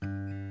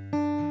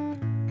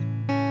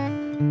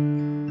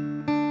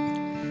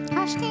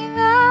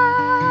Ashkiveinu,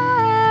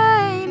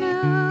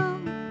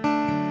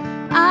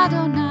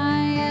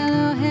 Adonai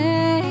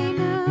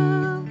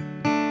Eloheinu,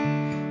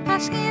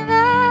 Ashkiveinu,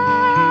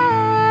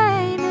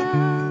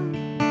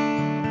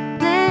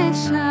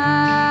 Leshalom.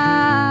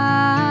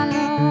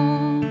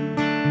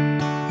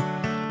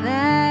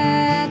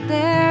 Let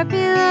there be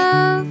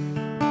love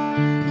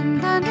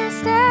and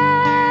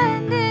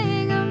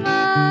understanding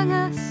among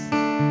us.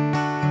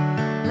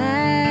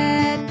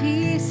 Let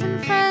peace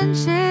and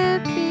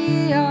friendship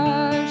be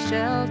our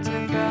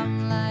shelter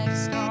from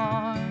life's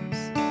storms.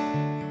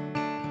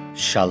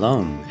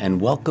 Shalom,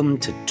 and welcome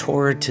to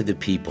Torah to the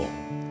People,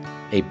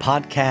 a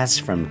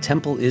podcast from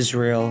Temple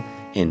Israel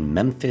in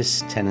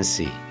Memphis,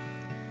 Tennessee.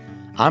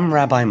 I'm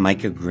Rabbi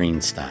Micah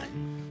Greenstein.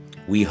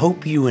 We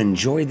hope you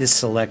enjoy this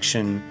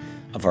selection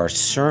of our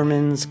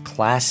sermons,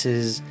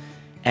 classes,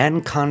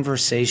 and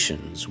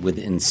conversations with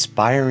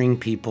inspiring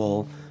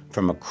people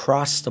from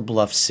across the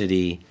Bluff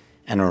City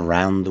and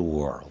around the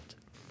world.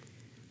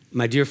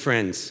 My dear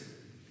friends,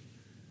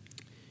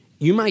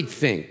 you might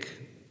think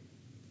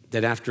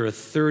that after a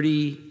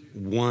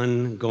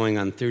 31 going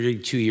on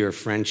 32-year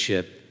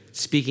friendship,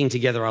 speaking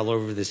together all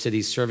over the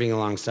city, serving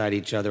alongside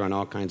each other on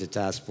all kinds of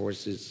task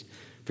forces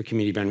for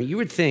community betterment, you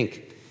would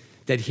think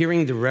that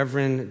hearing the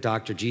Reverend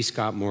Dr. G.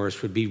 Scott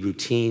Morris would be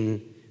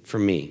routine for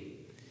me.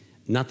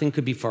 Nothing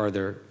could be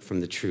farther from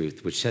the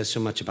truth, which says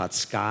so much about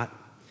Scott,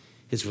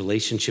 his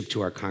relationship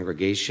to our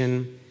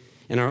congregation,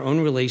 and our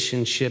own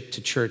relationship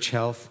to church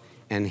health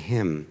and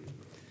him,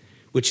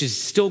 which is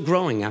still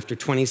growing after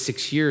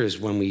 26 years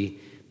when we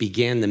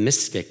began the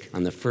Mystic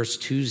on the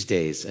first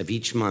Tuesdays of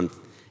each month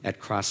at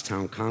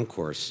Crosstown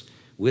Concourse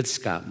with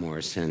Scott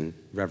Morris and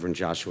Reverend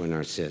Joshua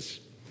Narcisse.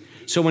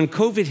 So when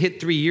COVID hit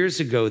 3 years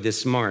ago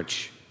this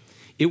March,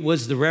 it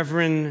was the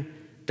Reverend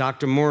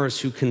Dr.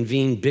 Morris who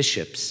convened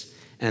bishops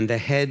and the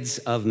heads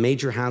of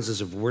major houses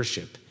of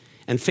worship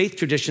and faith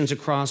traditions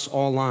across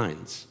all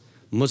lines,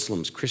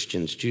 Muslims,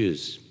 Christians,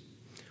 Jews.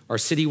 Our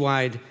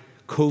citywide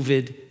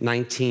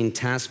COVID-19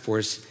 task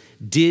force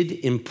did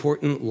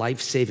important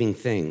life-saving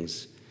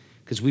things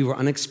because we were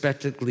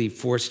unexpectedly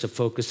forced to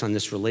focus on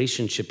this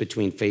relationship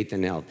between faith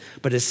and health.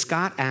 But as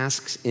Scott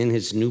asks in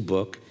his new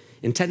book,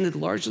 intended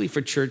largely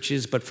for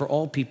churches, but for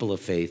all people of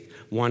faith,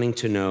 wanting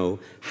to know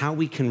how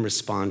we can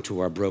respond to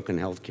our broken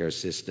healthcare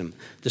system,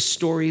 the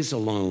stories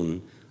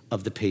alone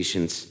of the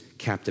patients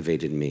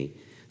captivated me.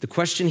 The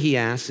question he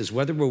asks is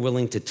whether we're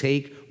willing to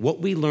take what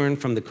we learned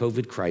from the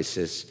COVID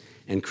crisis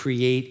and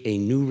create a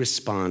new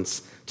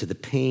response to the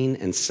pain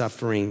and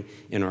suffering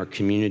in our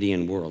community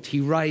and world.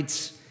 He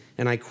writes,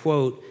 and I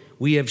quote,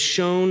 "We have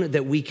shown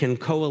that we can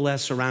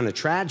coalesce around a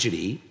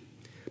tragedy,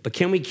 but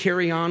can we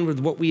carry on with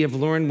what we have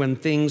learned when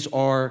things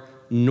are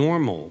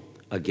normal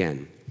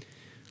again?"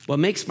 What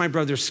makes my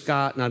brother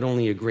Scott not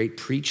only a great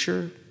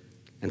preacher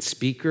and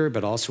speaker,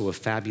 but also a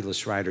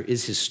fabulous writer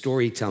is his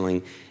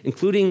storytelling,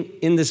 including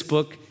in this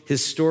book,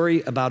 his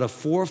story about a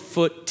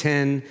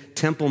 4'10"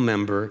 temple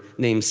member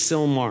named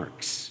Syl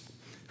Marks,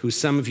 who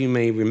some of you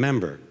may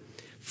remember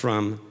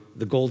from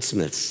the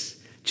Goldsmiths.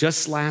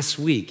 Just last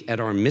week at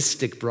our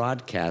Mystic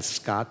broadcast,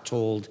 Scott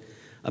told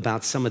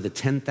about some of the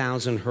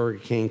 10,000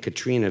 Hurricane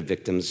Katrina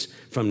victims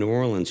from New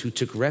Orleans who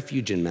took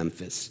refuge in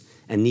Memphis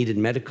and needed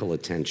medical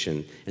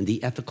attention and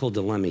the ethical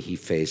dilemma he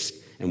faced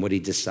and what he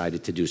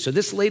decided to do. So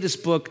this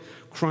latest book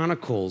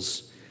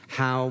chronicles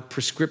how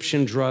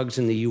prescription drugs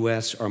in the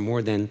U.S. are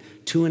more than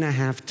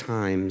 2.5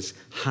 times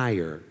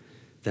higher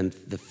than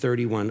the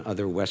 31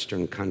 other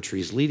Western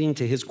countries, leading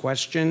to his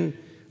question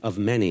of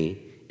many: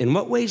 in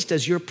what ways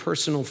does your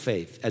personal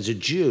faith as a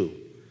Jew,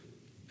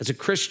 as a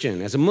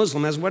Christian, as a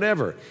Muslim, as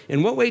whatever,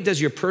 in what way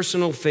does your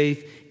personal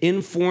faith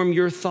inform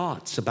your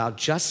thoughts about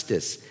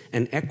justice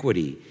and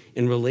equity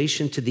in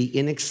relation to the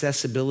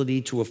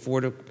inaccessibility to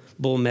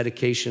affordable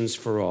medications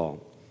for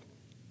all?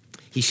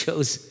 He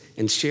shows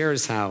and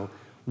shares how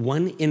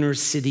one inner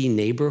city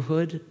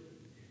neighborhood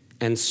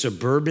and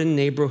suburban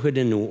neighborhood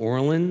in New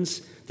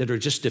Orleans that are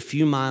just a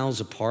few miles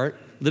apart,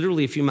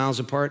 literally a few miles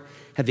apart,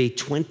 have a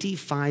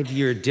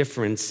 25-year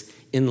difference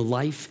in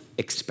life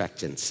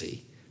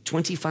expectancy.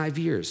 25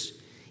 years,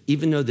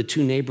 even though the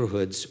two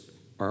neighborhoods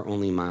are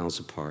only miles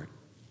apart.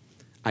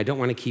 I don't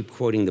want to keep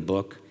quoting the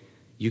book.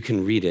 You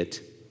can read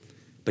it.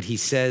 But he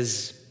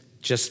says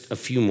just a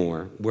few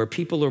more. Where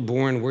people are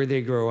born, where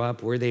they grow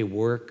up, where they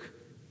work,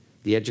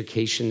 the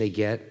education they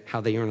get,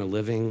 how they earn a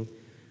living,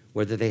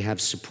 whether they have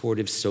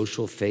supportive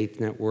social faith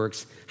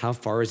networks, how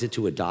far is it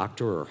to a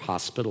doctor or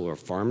hospital or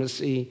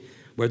pharmacy,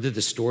 whether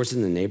the stores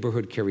in the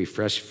neighborhood carry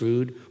fresh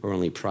food or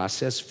only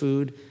processed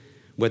food,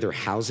 whether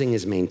housing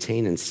is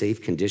maintained in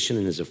safe condition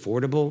and is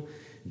affordable.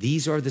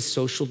 These are the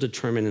social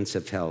determinants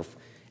of health,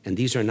 and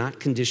these are not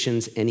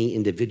conditions any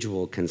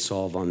individual can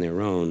solve on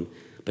their own,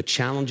 but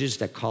challenges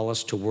that call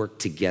us to work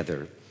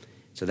together.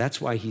 So that's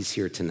why he's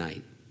here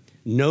tonight.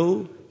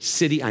 No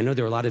city, I know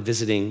there are a lot of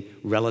visiting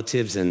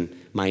relatives in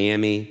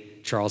Miami,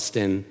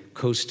 Charleston,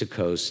 coast to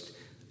coast.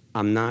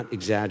 I'm not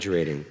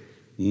exaggerating.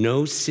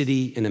 No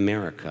city in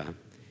America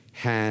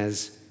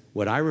has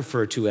what I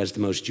refer to as the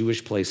most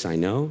Jewish place I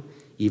know,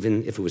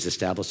 even if it was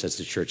established as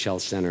the Church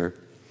Health Center.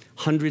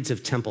 Hundreds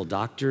of temple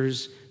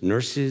doctors,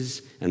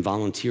 nurses, and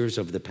volunteers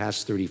over the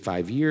past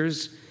 35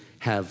 years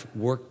have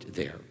worked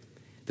there.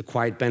 The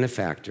quiet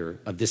benefactor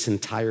of this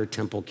entire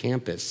temple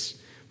campus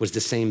was the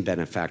same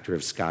benefactor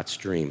of Scott's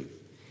dream.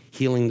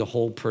 Healing the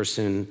whole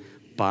person,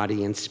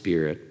 body, and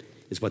spirit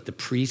is what the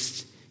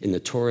priests in the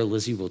Torah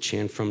Lizzie will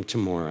chant from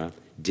tomorrow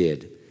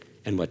did,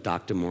 and what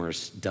Dr.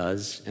 Morris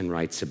does and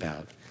writes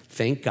about.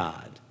 Thank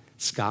God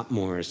Scott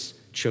Morris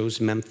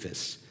chose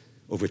Memphis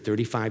over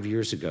 35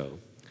 years ago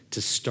to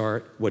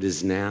start what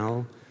is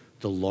now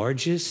the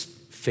largest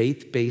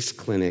faith-based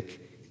clinic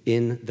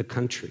in the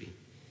country,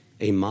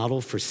 a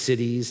model for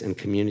cities and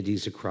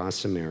communities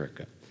across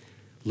America.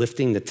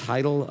 Lifting the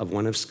title of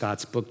one of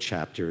Scott's book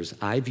chapters,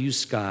 I view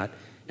Scott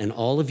and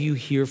all of you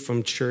here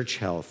from Church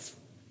Health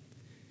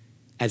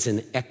as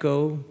an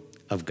echo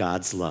of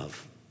God's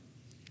love.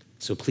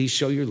 So please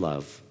show your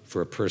love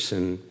for a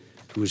person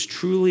who is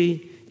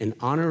truly an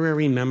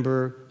honorary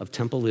member of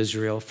Temple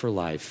Israel for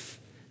life,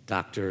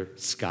 Dr.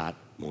 Scott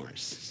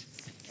Morris.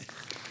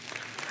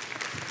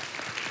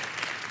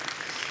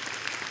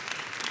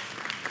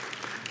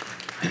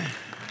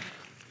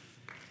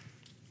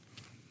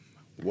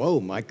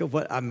 Whoa, Micah,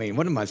 what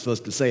am I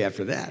supposed to say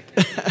after that?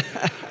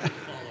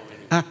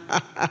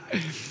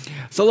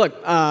 So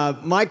look,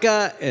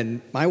 Micah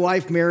and my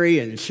wife, Mary,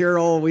 and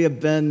Cheryl, we have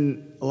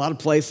been a lot of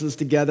places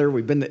together.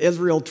 We've been to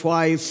Israel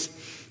twice.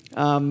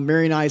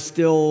 Mary and I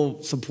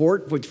still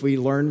support, which we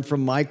learned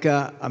from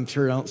Micah. I'm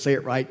sure I don't say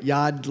it right,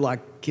 Yad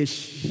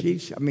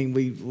Lachish.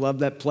 We love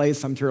that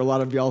place. I'm sure a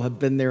lot of y'all have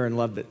been there and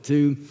loved it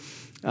too.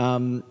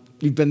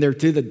 You've been there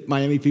too, the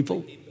Miami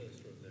people?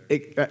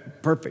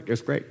 Perfect,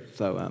 it's great.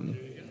 So,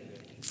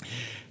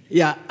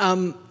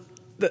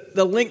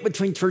 the link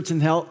between church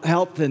and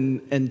health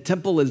and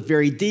temple is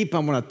very deep. I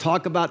want to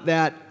talk about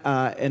that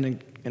in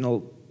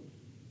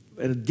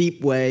a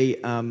deep way.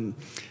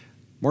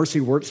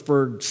 Marcy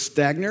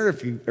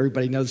Wurzburg-Stagner,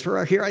 everybody knows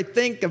her here, I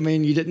think.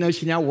 You didn't know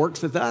she now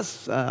works with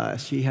us.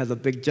 She has a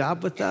big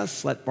job with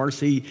us. Let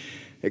Marcy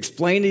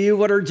explain to you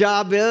what her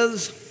job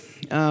is.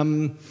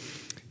 And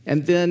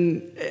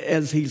then,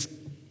 as he's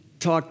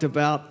talked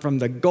about, from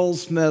the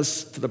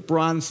Goldsmiths to the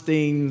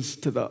Bronsteins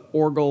to the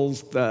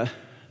Orgels,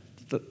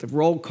 the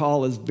roll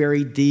call is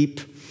very deep.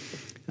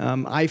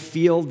 I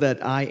feel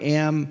that I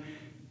am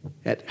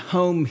at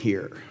home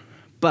here,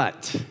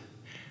 but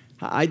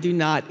I do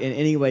not in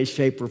any way,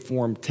 shape, or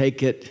form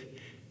take it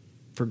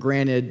for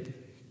granted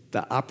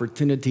the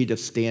opportunity to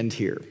stand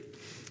here.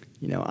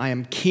 I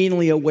am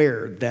keenly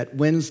aware that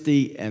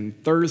Wednesday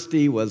and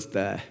Thursday was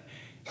the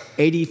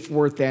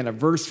 84th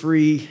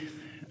anniversary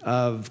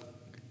of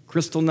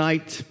Crystal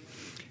Night,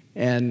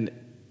 and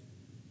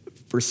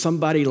for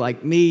somebody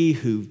like me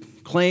who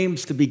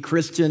claims to be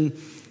Christian,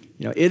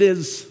 it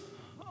is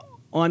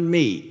on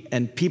me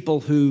and people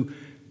who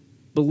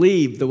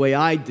believe the way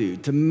I do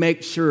to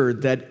make sure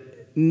that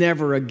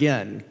never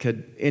again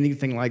could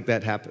anything like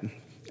that happen.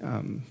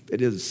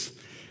 It is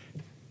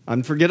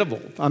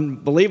unforgettable,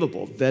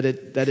 unbelievable that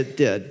it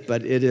did,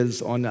 but it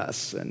is on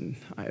us, and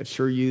I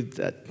assure you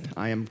that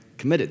I am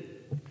committed.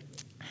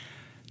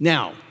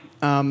 Now,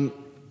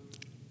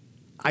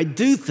 I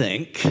do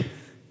think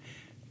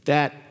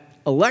that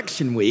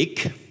election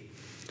week,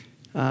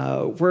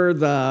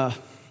 where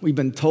we've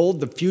been told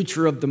the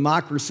future of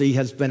democracy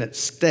has been at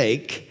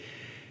stake,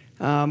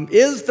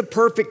 is the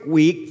perfect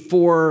week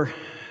for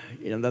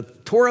the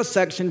Torah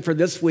section for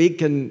this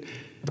week, and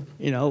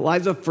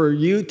Liza, for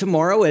you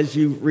tomorrow as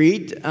you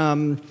read,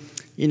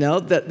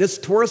 that this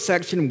Torah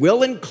section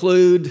will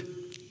include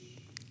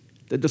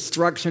the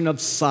destruction of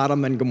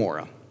Sodom and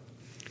Gomorrah,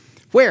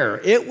 where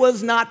it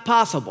was not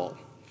possible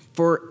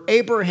for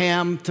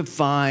Abraham to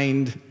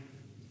find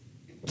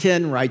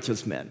 10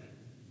 righteous men.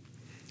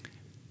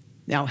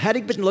 Now, had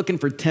he been looking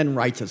for 10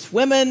 righteous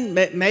women,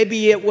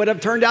 maybe it would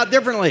have turned out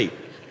differently.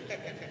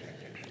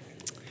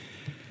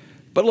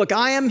 But look,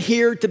 I am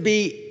here to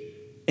be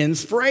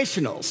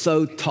inspirational,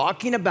 so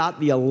talking about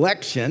the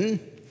election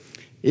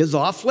is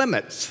off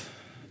limits.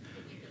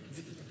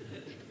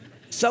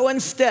 So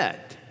instead,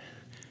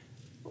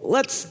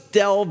 let's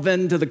delve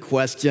into the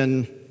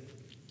question,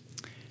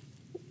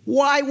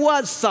 why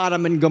was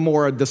Sodom and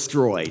Gomorrah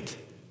destroyed?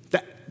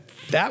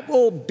 That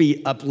will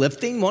be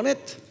uplifting, won't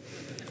it?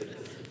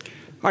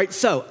 All right,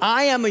 so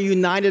I am a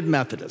United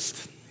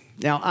Methodist.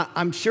 Now,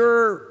 I'm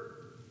sure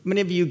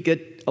many of you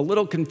get a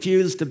little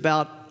confused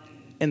about,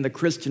 in the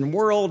Christian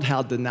world,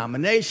 how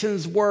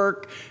denominations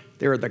work.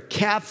 There are the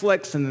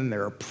Catholics, and then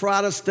there are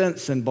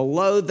Protestants, and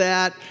below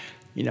that,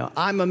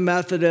 I'm a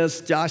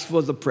Methodist,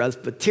 Joshua's a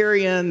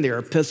Presbyterian, there are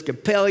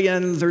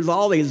Episcopalians, there's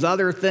all these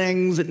other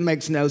things. It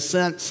makes no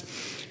sense.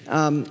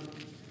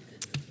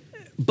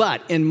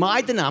 But in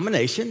my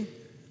denomination,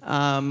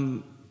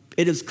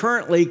 it is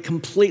currently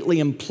completely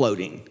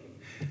imploding,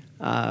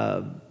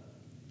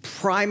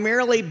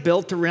 primarily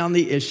built around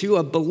the issue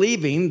of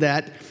believing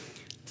that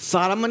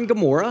Sodom and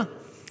Gomorrah,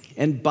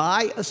 and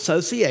by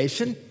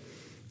association,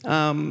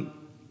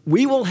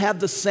 we will have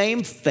the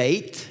same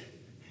fate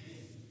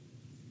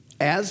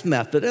as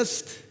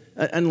Methodists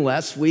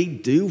unless we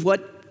do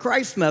what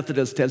Christ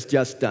Methodist has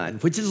just done,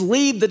 which is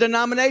leave the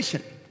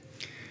denomination.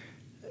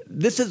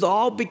 This is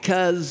all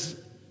because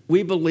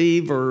we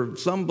believe, or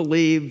some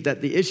believe,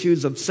 that the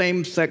issues of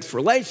same-sex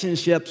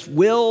relationships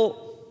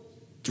will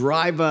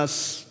drive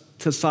us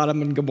to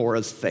Sodom and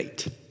Gomorrah's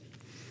fate.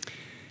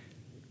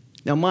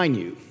 Now, mind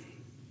you,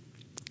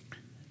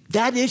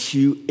 that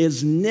issue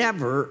is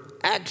never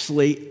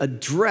actually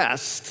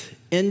addressed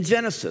in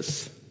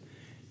Genesis.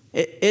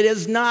 It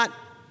is not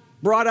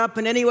brought up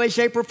in any way,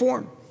 shape, or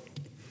form.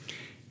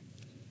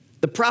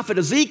 The prophet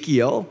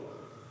Ezekiel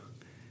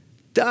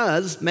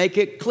does make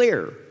it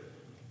clear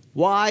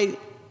why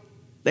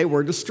they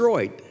were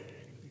destroyed.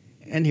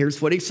 And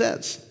here's what he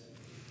says.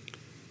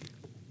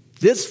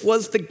 This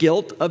was the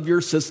guilt of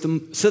your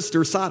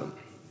sister Sodom.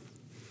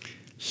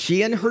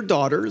 She and her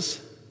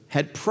daughters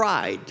had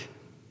pride,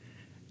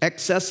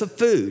 excess of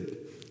food,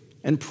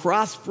 and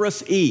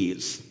prosperous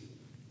ease,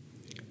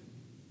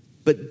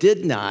 but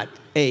did not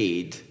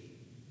aid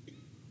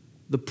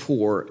the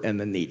poor and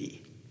the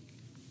needy.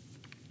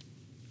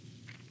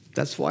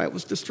 That's why it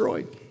was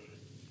destroyed.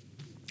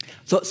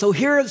 So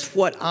here is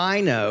what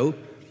I know,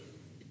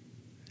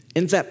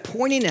 in that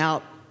pointing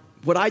out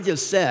what I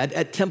just said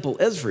at Temple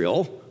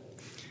Israel,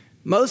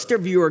 most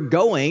of you are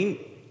going,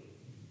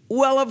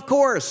 well, of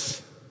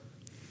course,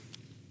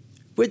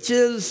 which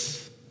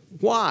is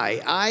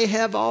why I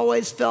have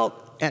always felt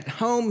at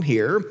home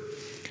here,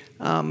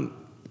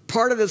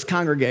 part of this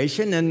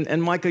congregation,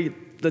 and Micah,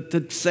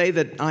 to say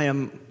that I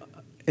am,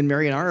 and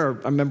Mary and I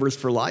are members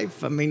for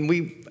life, I mean,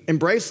 we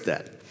embraced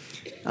that.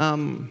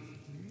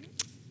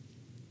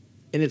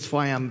 And it's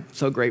why I'm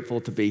so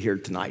grateful to be here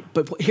tonight.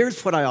 But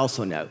here's what I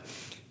also know.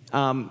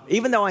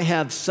 Even though I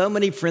have so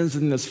many friends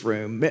in this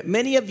room,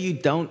 many of you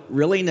don't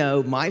really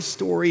know my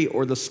story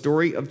or the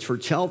story of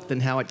Church Health and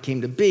how it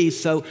came to be.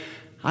 So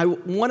I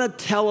want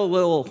to tell a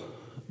little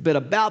bit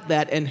about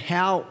that and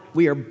how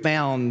we are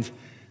bound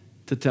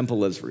to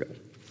Temple Israel.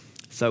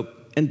 So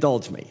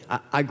indulge me.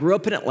 I grew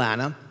up in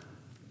Atlanta.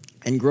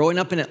 And growing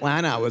up in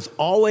Atlanta, I was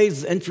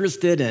always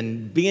interested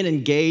in being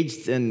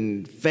engaged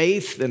in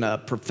faith in a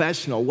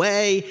professional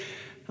way,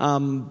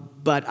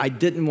 but I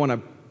didn't want to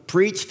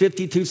preach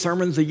 52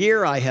 sermons a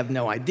year. I have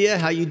no idea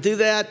how you do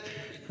that.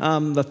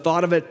 The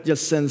thought of it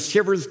just sends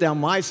shivers down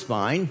my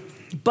spine.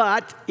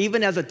 But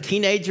even as a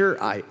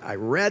teenager, I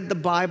read the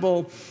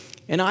Bible,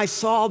 and I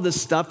saw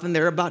this stuff in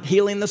there about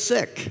healing the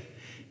sick.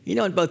 You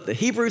know, in both the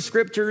Hebrew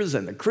scriptures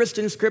and the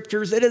Christian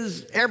scriptures, it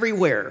is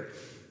everywhere.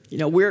 You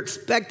know, we're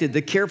expected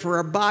to care for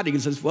our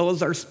bodies as well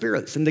as our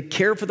spirits and to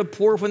care for the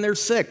poor when they're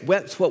sick.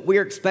 That's what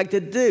we're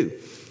expected to do.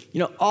 You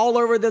know, all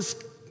over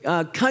this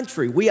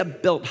country, we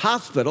have built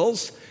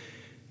hospitals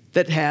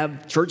that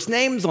have church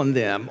names on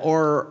them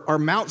or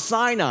Mount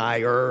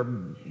Sinai or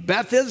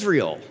Beth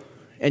Israel.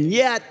 And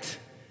yet,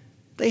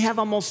 they have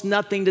almost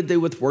nothing to do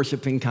with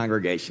worshiping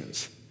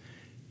congregations.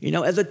 You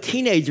know, as a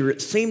teenager,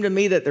 it seemed to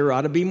me that there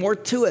ought to be more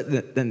to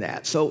it than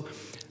that. So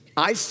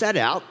I set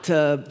out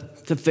to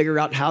figure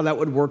out how that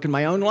would work in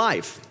my own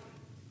life.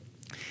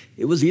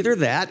 It was either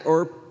that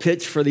or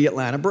pitch for the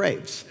Atlanta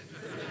Braves.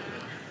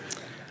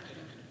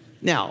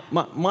 Now,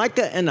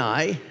 Micah and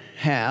I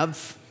have,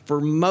 for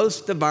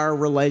most of our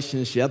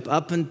relationship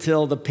up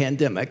until the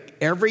pandemic,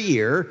 every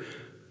year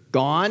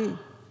gone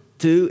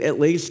to at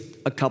least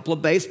a couple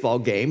of baseball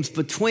games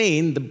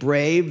between the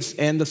Braves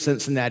and the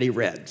Cincinnati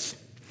Reds.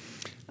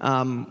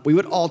 We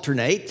would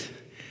alternate,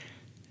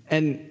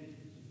 and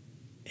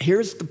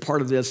here's the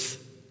part of this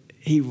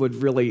he would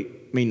really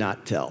me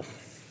not tell.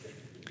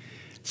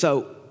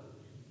 So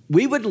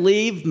we would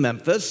leave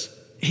Memphis.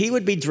 He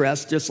would be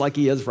dressed just like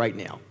he is right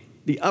now.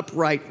 The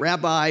upright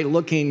rabbi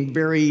looking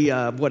very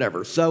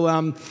whatever.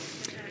 So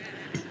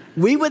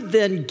we would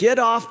then get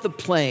off the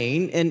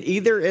plane in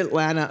either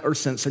Atlanta or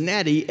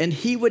Cincinnati, and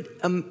he would,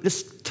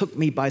 this took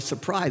me by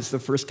surprise the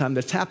first time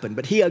this happened,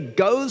 but he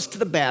goes to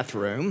the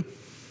bathroom,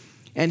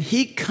 and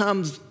he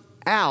comes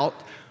out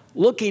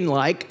looking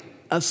like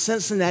a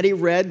Cincinnati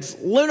Reds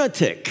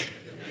lunatic.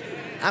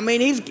 I mean,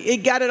 he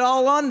got it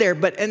all on there,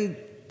 and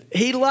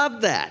he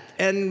loved that,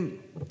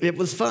 and it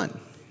was fun.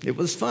 It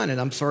was fun,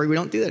 and I'm sorry we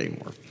don't do that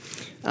anymore.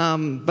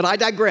 But I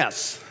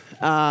digress.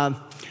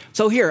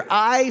 So here,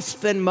 I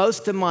spend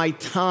most of my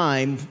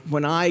time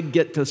when I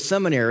get to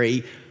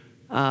seminary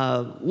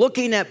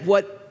looking at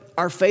what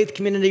our faith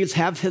communities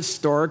have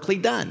historically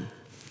done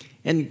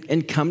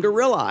and come to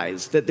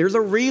realize that there's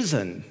a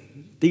reason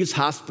these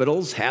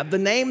hospitals have the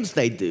names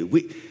they do.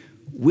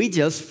 We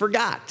just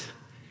forgot.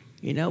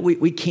 You know,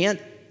 we can't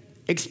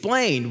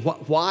explain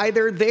why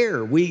they're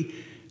there. We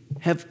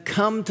have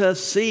come to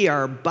see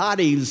our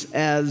bodies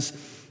as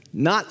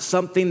not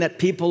something that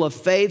people of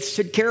faith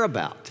should care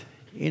about.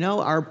 You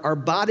know, our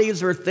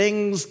bodies are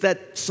things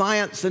that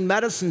science and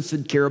medicine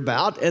should care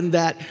about, and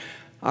that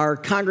our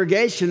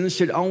congregations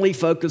should only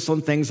focus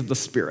on things of the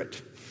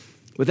Spirit,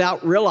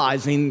 without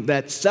realizing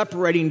that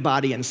separating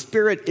body and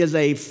spirit is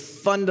a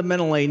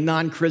fundamentally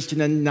non-Christian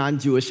and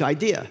non-Jewish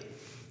idea.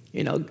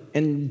 You know,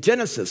 in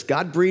Genesis,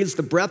 God breathes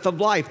the breath of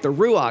life, the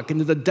ruach,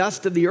 into the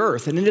dust of the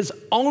earth. And it is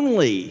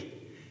only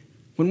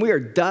when we are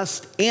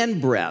dust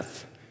and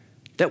breath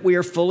that we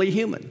are fully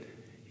human.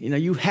 You know,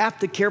 you have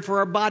to care for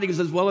our bodies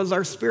as well as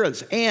our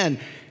spirits. And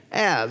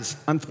as,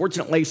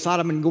 unfortunately,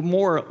 Sodom and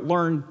Gomorrah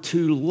learned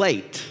too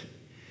late,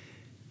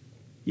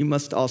 you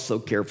must also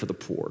care for the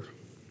poor,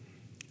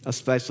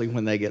 especially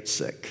when they get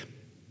sick.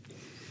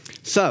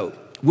 So,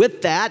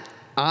 with that,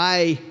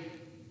 I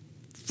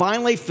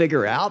finally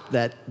figure out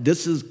that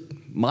this is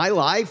my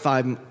life.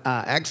 I'm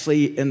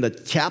actually in the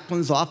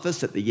chaplain's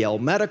office at the Yale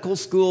Medical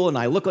School, and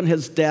I look on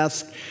his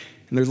desk,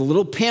 and there's a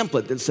little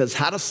pamphlet that says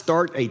how to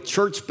start a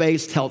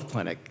church-based health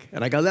clinic.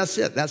 And I go, that's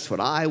it. That's what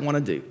I want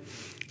to do.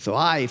 So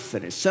I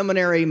finish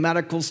seminary,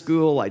 medical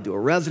school. I do a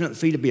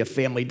residency to be a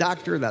family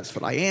doctor. That's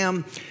what I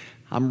am.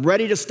 I'm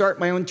ready to start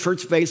my own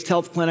church-based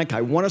health clinic.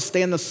 I want to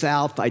stay in the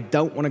South. I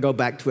don't want to go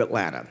back to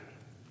Atlanta.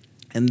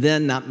 And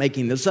then, not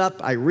making this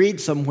up, I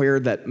read somewhere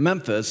that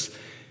Memphis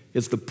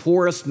is the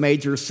poorest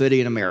major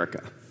city in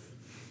America.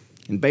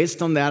 And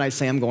based on that, I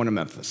say I'm going to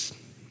Memphis.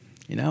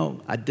 You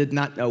know, I did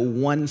not know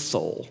one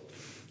soul.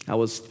 I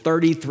was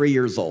 33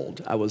 years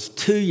old. I was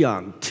too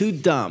young, too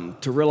dumb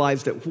to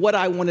realize that what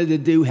I wanted to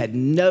do had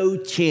no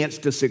chance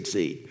to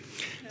succeed.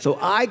 So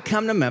I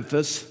come to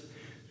Memphis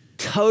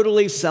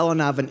totally selling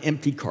out of an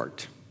empty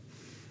cart.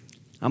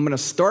 I'm going to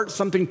start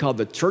something called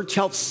the Church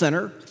Health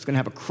Center. It's going to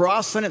have a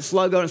cross on its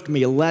logo, and it's going to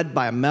be led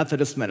by a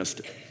Methodist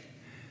minister.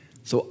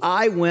 So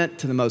I went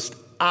to the most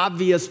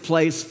obvious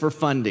place for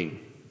funding,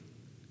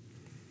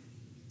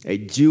 a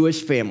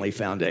Jewish family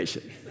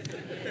foundation.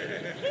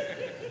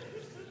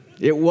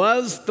 It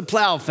was the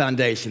Plow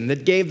Foundation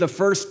that gave the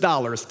first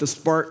dollars to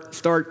start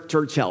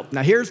Church Health.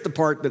 Now, here's the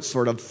part that's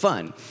sort of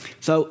fun.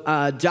 So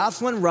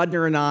Jocelyn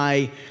Rudner and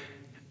I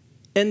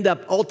end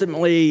up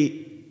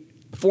ultimately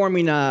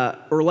forming a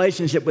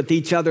relationship with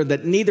each other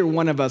that neither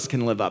one of us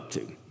can live up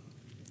to.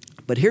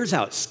 But here's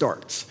how it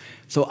starts.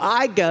 So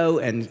I go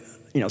and,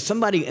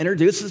 somebody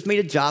introduces me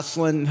to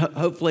Jocelyn,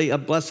 hopefully a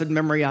blessed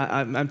memory.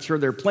 I'm sure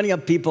there are plenty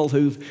of people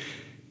who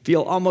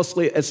feel almost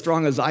as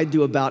strong as I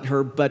do about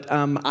her, but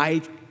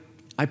I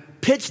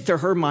pitched to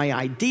her my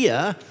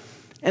idea,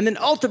 and then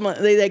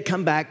ultimately they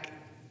come back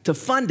to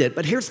fund it.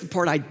 But here's the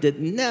part I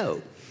didn't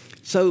know.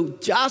 So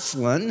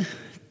Jocelyn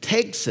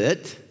takes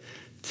it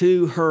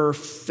to her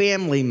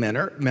family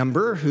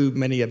member, who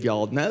many of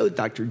y'all know,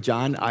 Dr.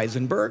 John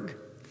Eisenberg,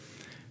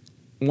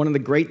 one of the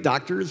great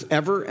doctors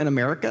ever in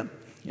America.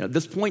 At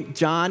this point,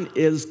 John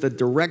is the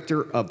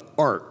director of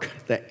AHRQ,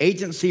 the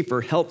Agency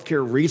for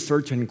Healthcare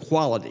Research and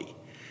Quality.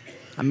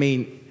 I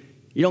mean,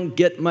 you don't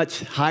get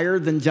much higher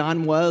than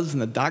John was in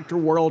the doctor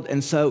world.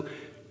 And so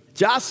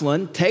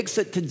Jocelyn takes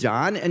it to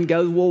John and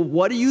goes, well,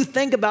 what do you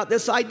think about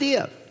this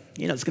idea?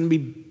 It's going to be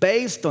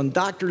based on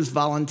doctors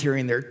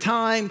volunteering their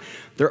time.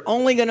 They're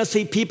only going to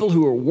see people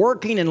who are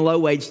working in a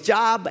low-wage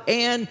job,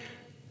 and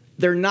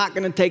they're not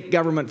going to take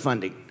government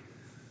funding.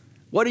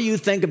 What do you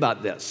think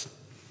about this?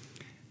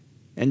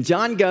 And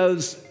John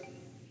goes,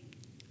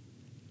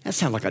 that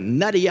sounds like a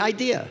nutty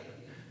idea.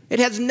 It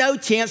has no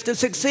chance to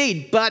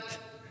succeed, but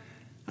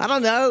I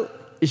don't know,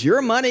 it's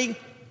your money.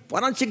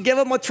 Why don't you give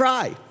them a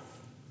try?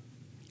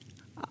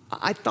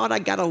 I thought I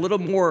got a little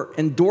more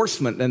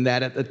endorsement than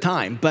that at the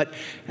time. But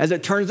as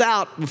it turns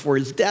out, before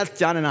his death,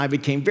 John and I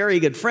became very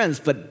good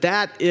friends. But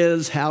that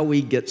is how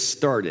we get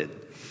started.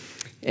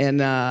 And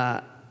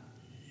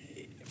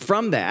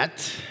from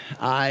that,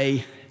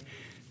 I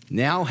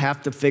now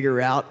have to figure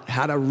out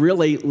how to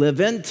really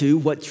live into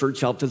what Church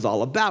Health is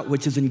all about,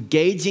 which is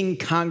engaging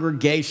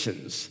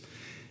congregations.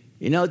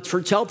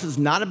 Church Health is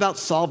not about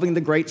solving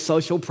the great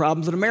social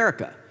problems in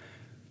America.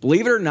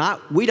 Believe it or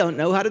not, we don't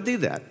know how to do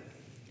that.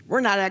 We're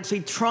not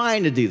actually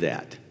trying to do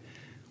that.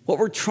 What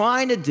we're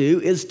trying to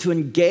do is to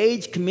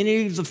engage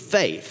communities of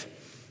faith.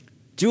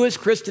 Jewish,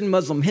 Christian,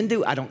 Muslim,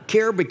 Hindu, I don't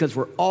care, because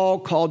we're all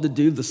called to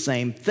do the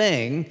same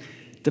thing,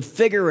 to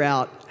figure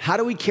out how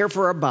do we care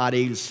for our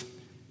bodies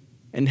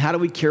and how do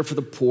we care for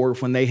the poor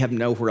when they have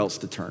nowhere else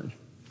to turn.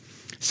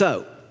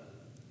 So,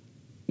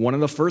 one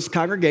of the first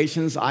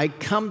congregations I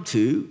come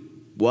to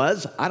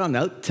was,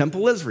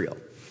 Temple Israel.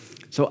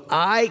 So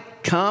I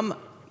come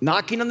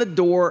knocking on the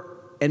door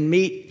and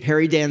meet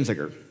Harry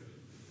Danziger.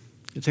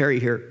 Is Harry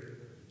here?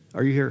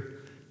 Are you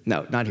here?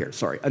 No, not here.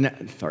 Sorry.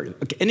 Sorry.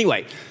 Okay.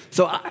 Anyway,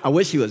 so I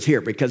wish he was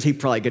here because he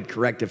probably could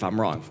correct if I'm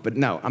wrong. But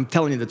no, I'm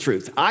telling you the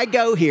truth. I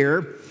go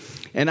here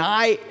and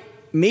I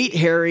meet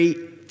Harry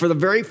for the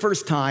very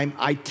first time.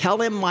 I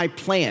tell him my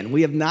plan.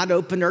 We have not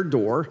opened our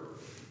door.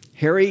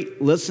 Harry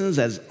listens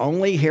as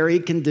only Harry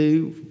can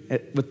do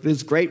with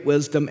his great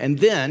wisdom. And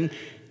then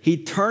he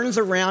turns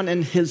around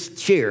in his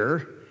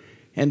chair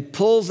and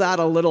pulls out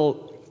a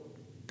little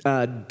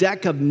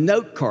deck of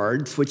note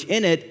cards, which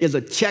in it is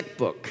a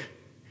checkbook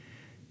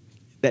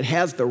that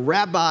has the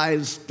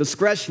rabbi's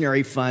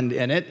discretionary fund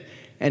in it,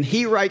 and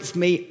he writes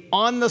me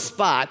on the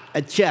spot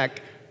a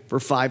check for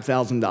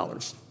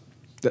 $5,000.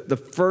 The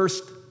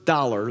first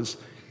dollars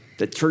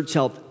that Church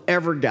Health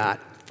ever got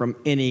from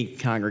any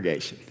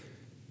congregation.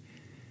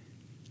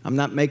 I'm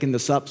not making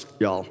this up,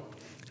 y'all.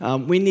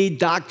 We need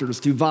doctors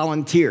to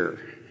volunteer.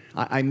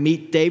 I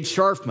meet Dave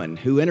Scharfman,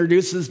 who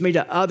introduces me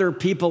to other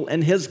people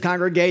in his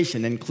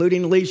congregation,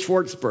 including Lee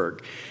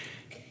Schwartzberg.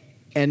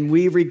 And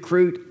we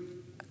recruit,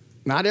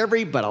 not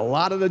every, but a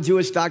lot of the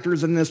Jewish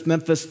doctors in this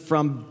Memphis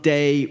from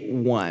day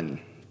one.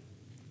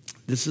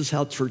 This is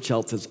how Church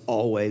Health has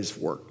always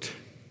worked.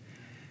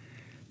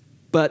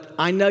 But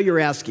I know you're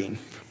asking,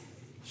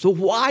 so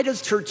why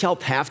does Church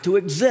Health have to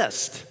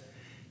exist?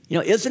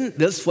 Isn't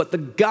this what the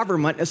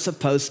government is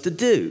supposed to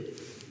do?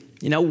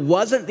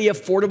 Wasn't the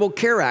Affordable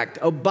Care Act,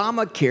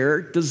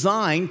 Obamacare,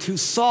 designed to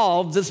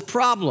solve this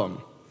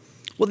problem?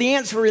 Well, the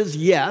answer is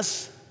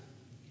yes,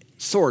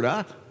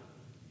 sorta.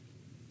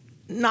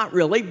 Not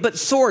really, but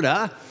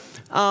sorta.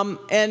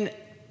 And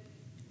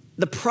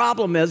the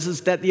problem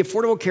is that the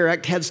Affordable Care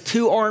Act has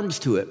two arms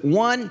to it.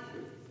 One,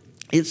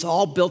 it's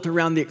all built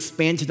around the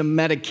expansion of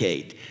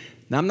Medicaid.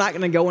 Now, I'm not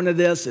going to go into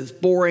this. It's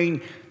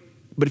boring.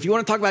 But if you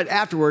want to talk about it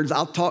afterwards,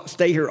 I'll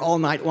stay here all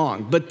night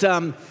long. But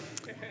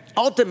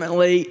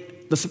ultimately,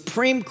 the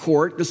Supreme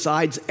Court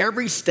decides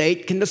every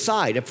state can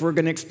decide if we're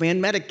going to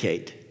expand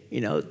Medicaid.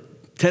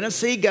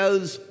 Tennessee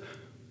goes,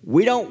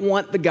 we don't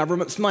want the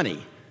government's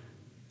money.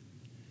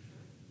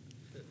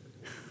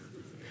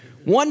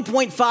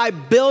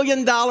 $1.5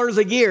 billion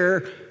a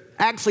year,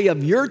 actually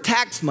of your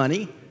tax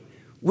money.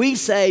 We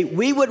say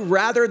we would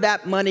rather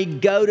that money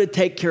go to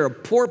take care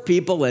of poor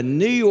people in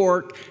New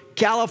York,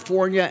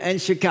 California,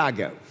 and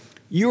Chicago.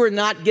 You are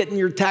not getting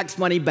your tax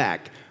money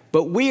back,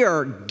 but we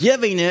are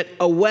giving it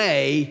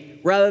away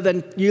rather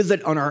than use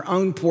it on our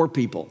own poor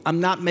people. I'm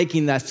not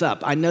making this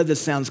up. I know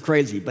this sounds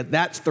crazy, but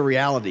that's the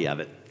reality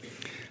of it.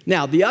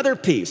 Now, the other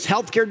piece,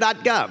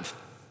 healthcare.gov.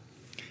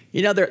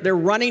 They're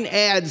running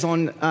ads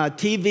on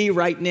TV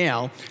right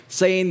now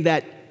saying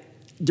that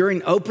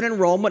during open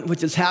enrollment,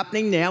 which is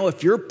happening now,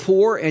 if you're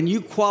poor and you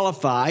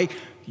qualify,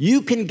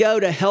 you can go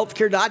to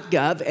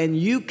healthcare.gov and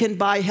you can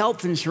buy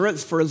health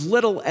insurance for as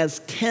little as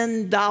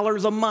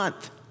 $10 a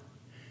month.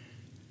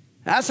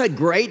 That's a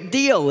great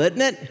deal,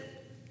 isn't it?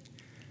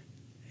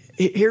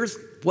 Here's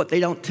what they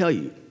don't tell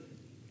you,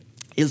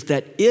 is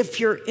that if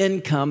your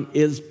income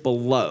is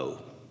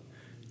below,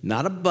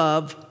 not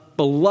above,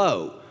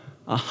 below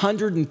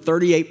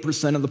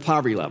 138% of the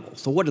poverty level.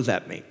 So what does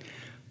that mean?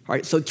 All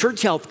right, so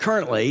Church Health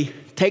currently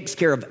takes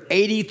care of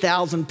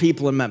 80,000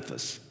 people in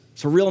Memphis.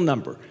 It's a real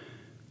number.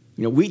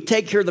 We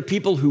take care of the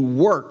people who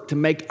work to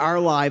make our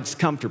lives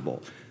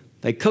comfortable.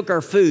 They cook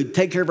our food,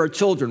 take care of our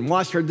children,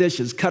 wash our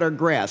dishes, cut our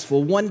grass,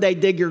 will one day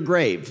dig your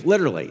grave,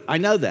 literally. I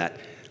know that.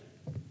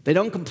 They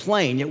don't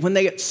complain, yet when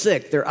they get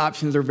sick, their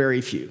options are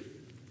very few.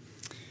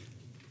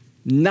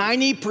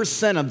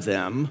 90% of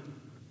them,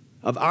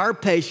 of our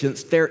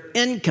patients, their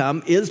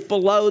income is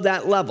below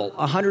that level,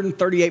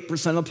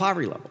 138% of the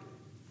poverty level.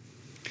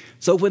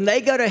 So when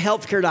they go to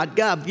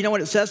healthcare.gov, you know what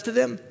it says to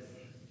them?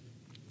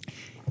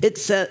 It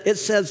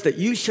says that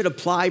you should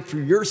apply for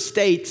your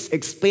state's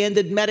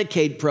expanded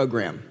Medicaid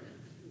program.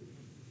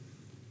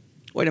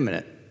 Wait a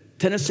minute.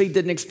 Tennessee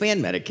didn't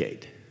expand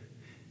Medicaid.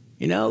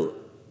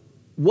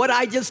 What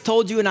I just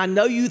told you, and I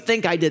know you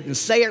think I didn't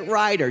say it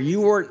right, or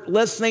you weren't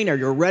listening, or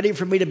you're ready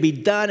for me to be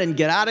done and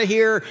get out of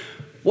here.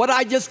 What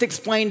I just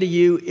explained to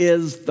you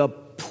is the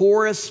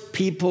poorest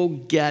people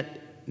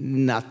get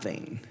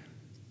nothing.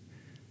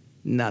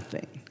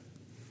 Nothing.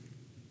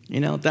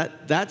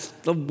 That's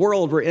the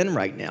world we're in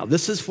right now.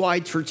 This is why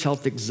Church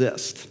Health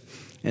exists,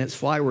 and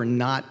it's why we're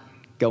not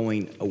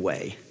going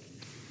away.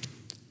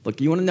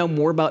 Look, you want to know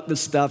more about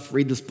this stuff,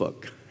 read this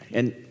book.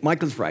 And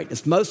Michael's right.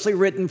 It's mostly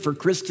written for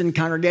Christian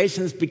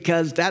congregations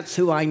because that's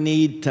who I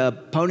need to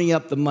pony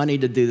up the money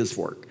to do this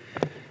work.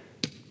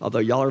 Although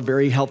y'all are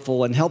very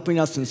helpful in helping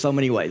us in so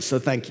many ways, so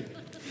thank you.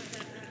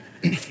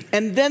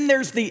 And then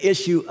there's the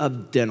issue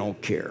of dental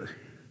care.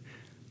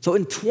 So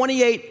in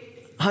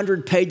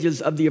 2,800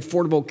 pages of the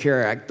Affordable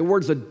Care Act, the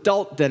words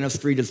adult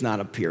dentistry does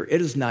not appear.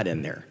 It is not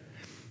in there.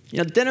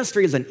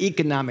 Dentistry is an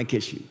economic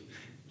issue.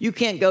 You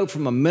can't go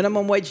from a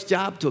minimum wage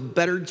job to a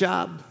better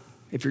job.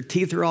 If your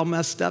teeth are all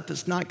messed up,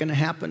 it's not going to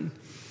happen.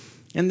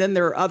 And then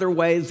there are other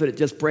ways that it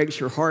just breaks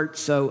your heart.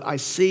 So I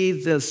see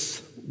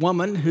this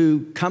woman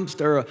who comes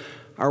to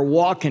our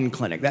walk-in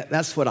clinic.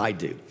 That's what I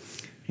do.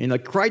 The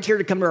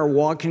criteria to come to our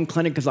walk-in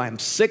clinic is I am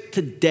sick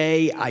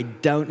today, I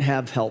don't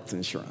have health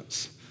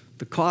insurance.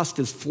 The cost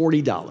is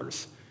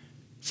 $40.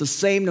 It's the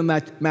same no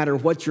matter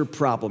what your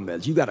problem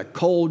is. You got a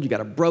cold, you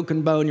got a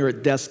broken bone, you're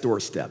at death's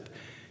doorstep.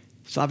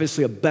 It's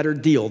obviously a better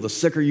deal the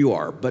sicker you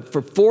are. But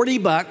for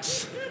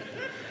 $40,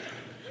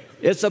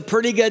 it's a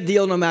pretty good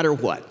deal no matter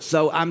what.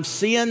 So I'm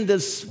seeing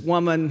this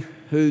woman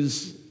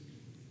who's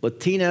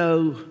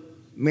Latino,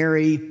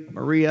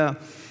 Maria.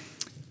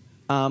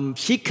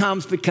 She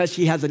comes because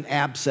she has an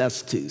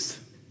abscessed tooth.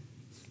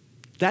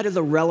 That is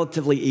a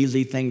relatively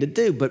easy thing to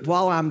do. But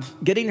while I'm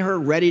getting her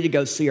ready to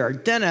go see our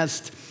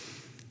dentist,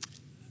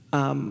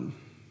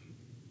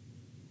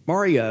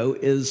 Mario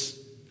is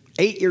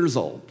 8 years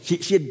old.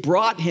 She had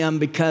brought him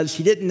because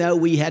she didn't know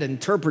we had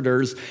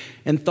interpreters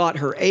and thought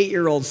her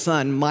 8-year-old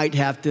son might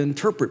have to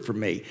interpret for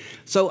me.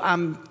 So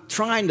I'm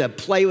trying to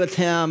play with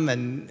him,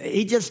 and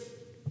he just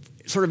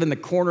sort of in the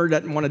corner,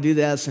 doesn't want to do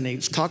this, and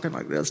he's talking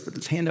like this with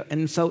his hand up.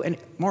 And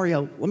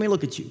Mario, let me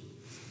look at you.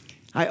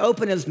 I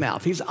open his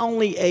mouth. He's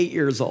only 8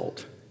 years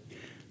old.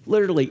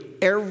 Literally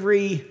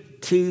every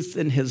tooth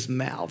in his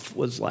mouth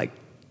was like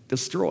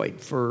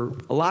destroyed for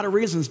a lot of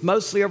reasons,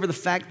 mostly over the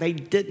fact they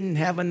didn't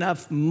have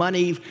enough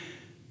money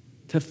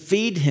to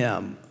feed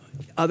him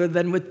other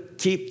than with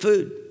cheap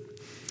food.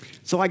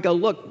 So I go,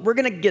 look, we're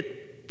going to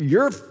get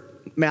your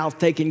mouth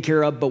taken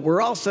care of, but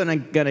we're also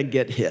going to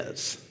get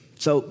his.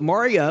 So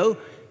Mario,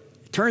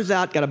 turns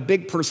out, got a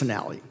big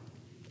personality.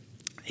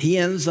 He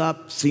ends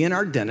up seeing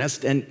our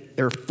dentist, and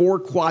there are 4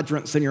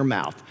 quadrants in your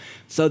mouth.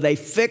 So they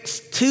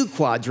fixed 2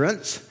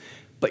 quadrants,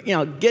 but,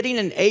 getting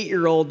an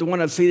 8-year-old to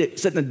want to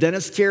sit in the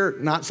dentist chair,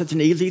 not such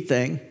an easy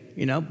thing,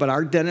 but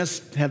our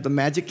dentists have the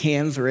magic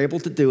hands, they're able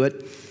to do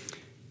it.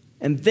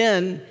 And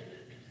then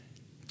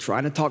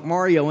trying to talk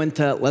Mario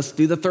into, let's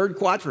do the 3rd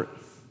quadrant.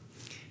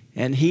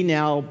 And he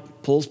now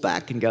pulls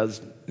back and goes,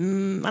 I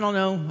don't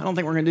know. I don't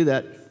think we're going to do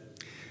that.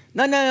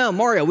 No,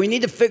 Mario, we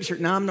need to fix your...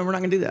 No, we're not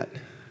going to do that.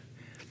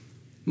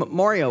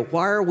 Mario,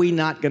 why are we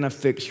not going to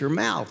fix your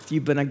mouth?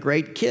 You've been a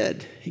great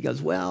kid. He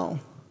goes, well,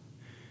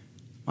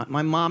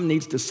 my mom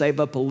needs to save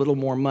up a little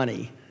more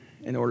money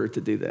in order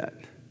to do that.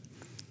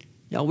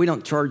 We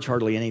don't charge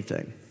hardly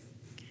anything.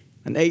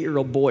 An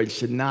 8-year-old boy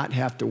should not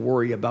have to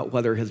worry about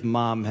whether his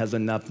mom has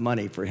enough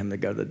money for him to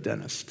go to the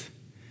dentist.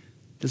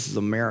 This is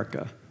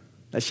America.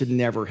 That should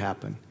never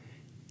happen.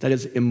 That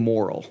is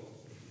immoral.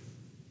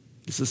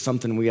 This is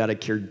something we ought to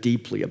care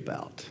deeply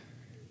about,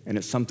 and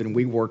it's something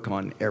we work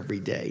on every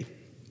day.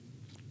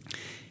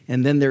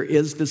 And then there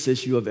is this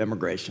issue of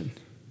immigration.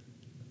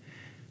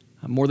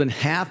 More than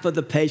half of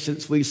the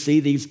patients we see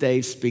these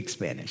days speak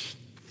Spanish.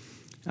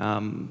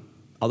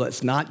 Although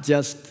it's not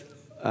just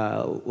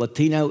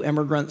Latino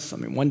immigrants.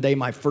 One day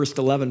my first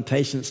 11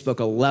 patients spoke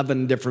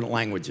 11 different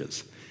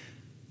languages.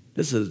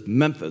 This is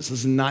Memphis. This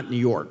is not New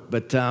York.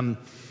 But on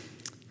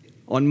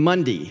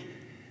Monday,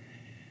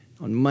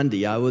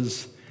 I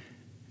was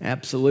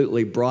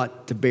absolutely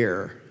brought to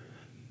bear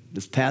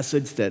this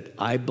passage that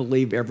I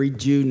believe every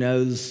Jew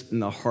knows in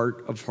the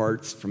heart of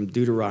hearts from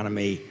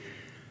Deuteronomy.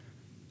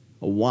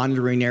 A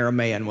wandering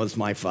Aramaean was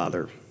my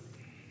father.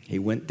 He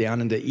went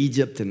down into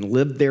Egypt and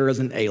lived there as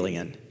an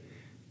alien,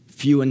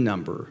 few in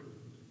number,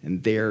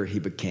 and there he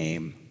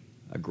became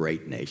a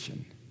great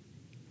nation.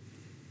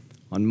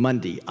 On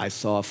Monday, I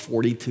saw a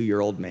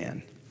 42-year-old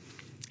man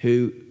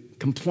who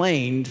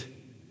complained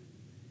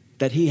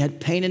that he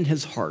had pain in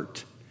his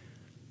heart.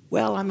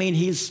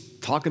 He's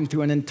talking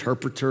through an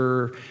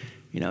interpreter,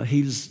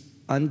 he's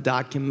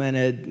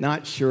undocumented,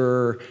 not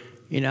sure.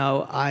 He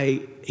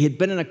had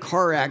been in a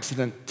car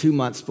accident 2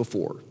 months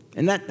before.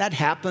 And that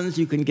happens.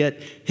 You can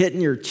get hit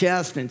in your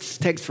chest, and it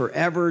takes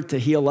forever to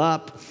heal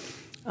up.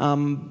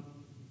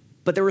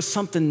 But there was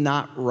something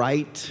not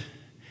right.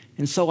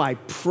 And so I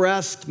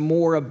pressed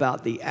more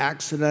about the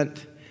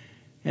accident.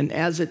 And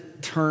as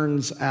it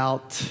turns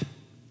out,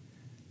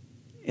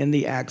 in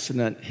the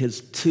accident,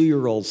 his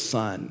 2-year-old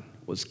son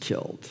was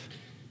killed.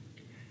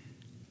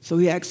 So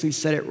he actually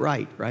said it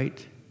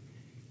right?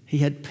 He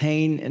had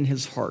pain in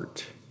his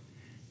heart.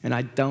 And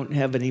I don't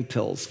have any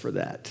pills for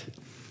that.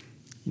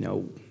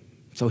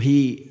 So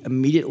he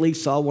immediately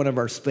saw one of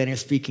our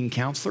Spanish-speaking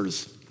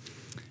counselors.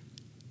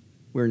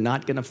 We're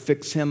not going to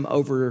fix him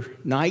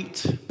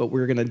overnight, but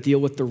we're going to deal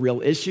with the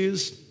real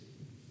issues.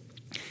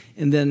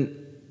 And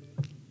then,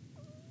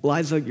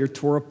 Liza, your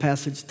Torah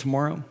passage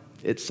tomorrow,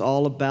 it's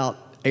all about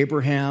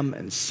Abraham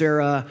and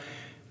Sarah.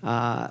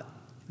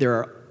 There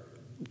are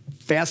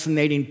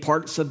fascinating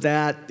parts of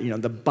that.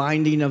 The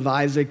binding of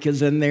Isaac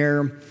is in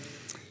there.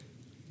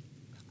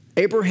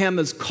 Abraham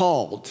is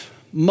called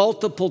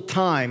multiple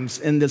times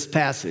in this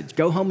passage.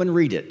 Go home and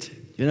read it.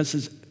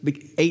 Genesis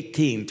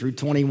 18 through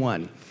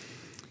 21.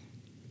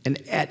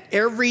 And at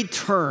every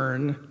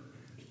turn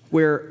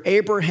where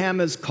Abraham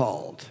is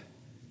called,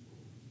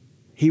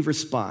 he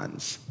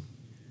responds,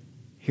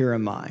 "Here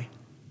am I.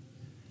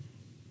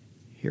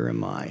 Here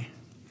am I."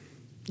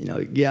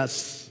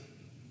 Yes,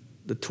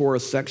 the Torah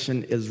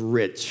section is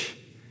rich.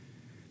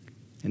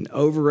 And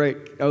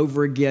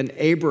over again,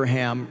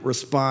 Abraham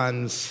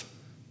responds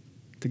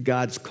to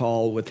God's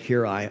call with,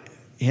 here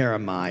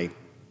am I.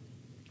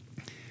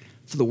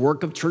 So the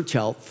work of Church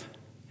Health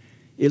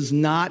is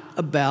not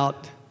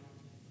about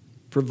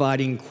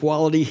providing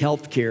quality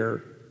health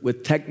care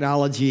with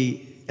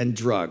technology and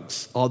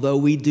drugs, although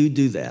we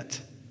do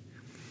that.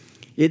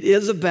 It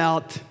is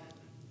about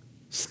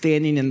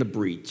standing in the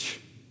breach,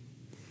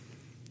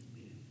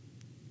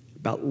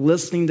 about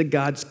listening to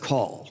God's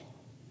call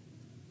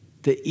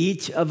to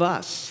each of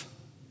us,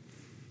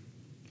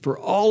 for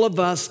all of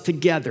us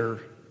together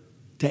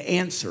to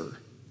answer,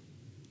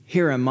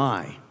 "Here am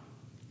I,"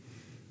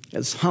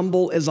 as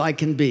humble as I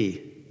can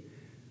be,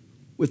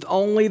 with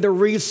only the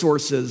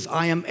resources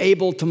I am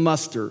able to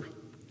muster,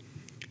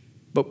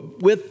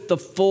 but with the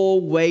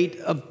full weight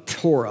of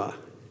Torah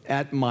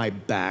at my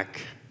back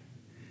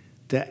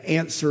to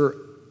answer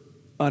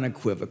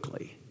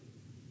unequivocally,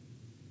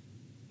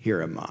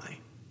 "Here am I."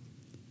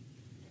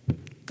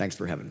 Thanks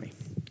for having me.